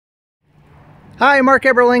Hi, Mark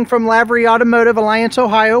Eberling from Lavery Automotive, Alliance,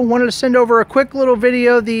 Ohio. Wanted to send over a quick little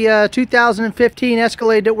video of the 2015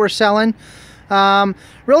 Escalade that we're selling.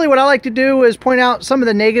 Really what I like to do is point out some of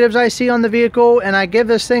the negatives I see on the vehicle, and I give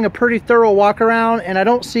this thing a pretty thorough walk around, and I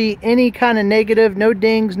don't see any kind of negative, no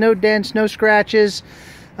dings, no dents, no scratches.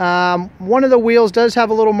 One of the wheels does have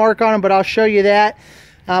a little mark on it, but I'll show you that.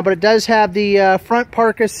 But it does have the front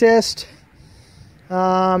park assist.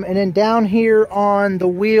 And then down here on the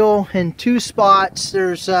wheel in two spots,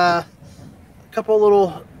 there's a couple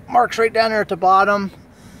little marks right down there at the bottom,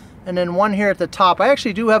 and then one here at the top. I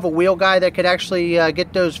actually do have a wheel guy that could actually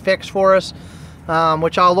get those fixed for us,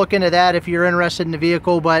 which I'll look into that if you're interested in the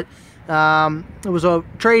vehicle. But it was a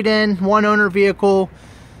trade-in, one owner vehicle.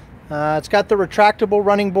 It's got the retractable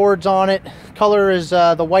running boards on it. Color is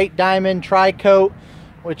the white diamond tri-coat,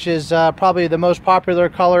 which is probably the most popular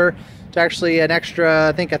color. It's actually an extra,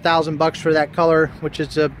 I think, $1,000 for that color, which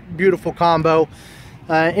is a beautiful combo.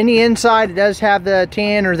 In the inside, it does have the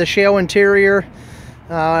tan or the shale interior.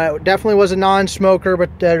 It definitely was a non-smoker,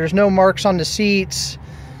 but there's no marks on the seats.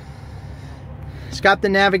 It's got the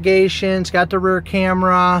navigation, it's got the rear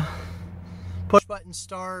camera, push button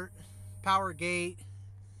start, power gate,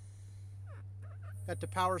 got the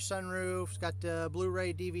power sunroof, it's got the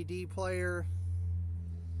Blu-ray DVD player.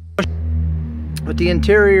 But the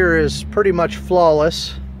interior is pretty much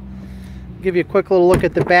flawless. I'll give you a quick little look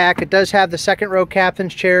at the back. It does have the second row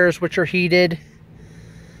captain's chairs, which are heated.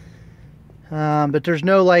 But there's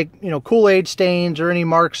no, like, Kool-Aid stains or any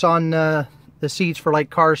marks on the seats for like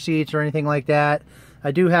car seats or anything like that. I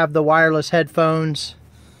do have the wireless headphones.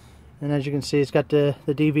 And as you can see, it's got the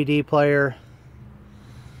DVD player.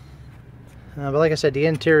 But like I said, the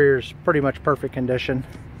interior is pretty much perfect condition.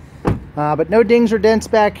 But no dings or dents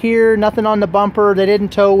back here, nothing on the bumper. They didn't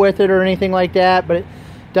tow with it or anything like that, but it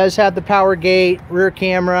does have the power gate, rear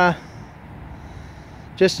camera,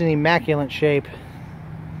 just in immaculate shape.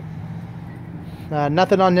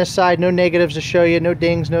 Nothing on this side, no negatives to show you, no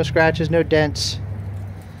dings, no scratches, no dents.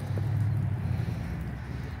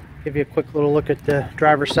 Give you a quick little look at the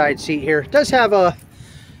driver's side seat here. It does have a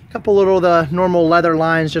couple little the normal leather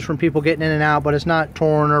lines just from people getting in and out, but it's not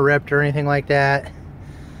torn or ripped or anything like that.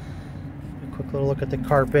 Quick little look at the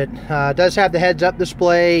carpet. It does have the heads-up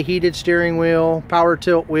display, heated steering wheel, power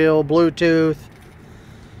tilt wheel, Bluetooth.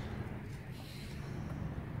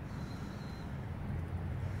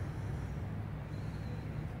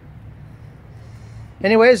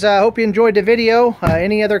 Anyways, I hope you enjoyed the video.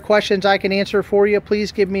 Any other questions I can answer for you,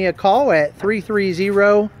 please give me a call at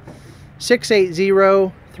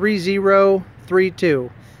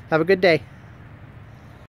 330-680-3032. Have a good day.